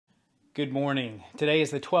Good morning. Today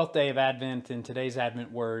is the 12th day of Advent, and today's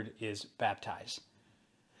Advent word is baptize.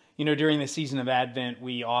 You know, during the season of Advent,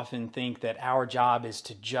 we often think that our job is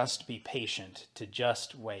to just be patient, to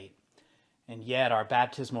just wait. And yet our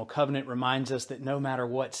baptismal covenant reminds us that no matter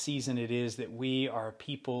what season it is, that we are a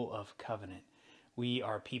people of covenant. We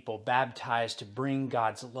are people baptized to bring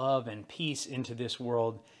God's love and peace into this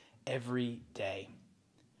world every day.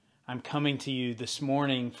 I'm coming to you this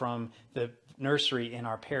morning from the nursery in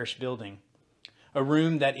our parish building, a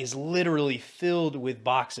room that is literally filled with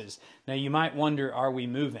boxes. Now you might wonder, are we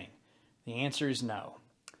moving? The answer is no.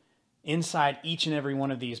 Inside each and every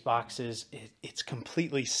one of these boxes, it's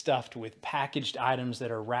completely stuffed with packaged items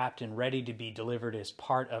that are wrapped and ready to be delivered as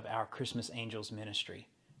part of our Christmas Angels ministry.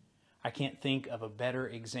 I can't think of a better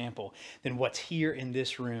example than what's here in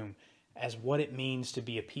this room as what it means to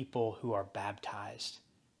be a people who are baptized.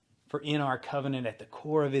 For in our covenant, at the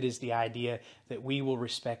core of it is the idea that we will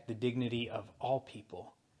respect the dignity of all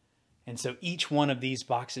people. And so each one of these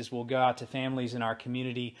boxes will go out to families in our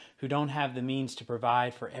community who don't have the means to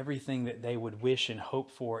provide for everything that they would wish and hope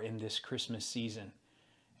for in this Christmas season.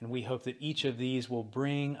 And we hope that each of these will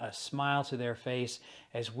bring a smile to their face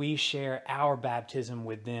as we share our baptism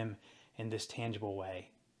with them in this tangible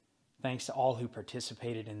way. Thanks to all who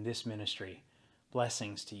participated in this ministry.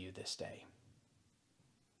 Blessings to you this day.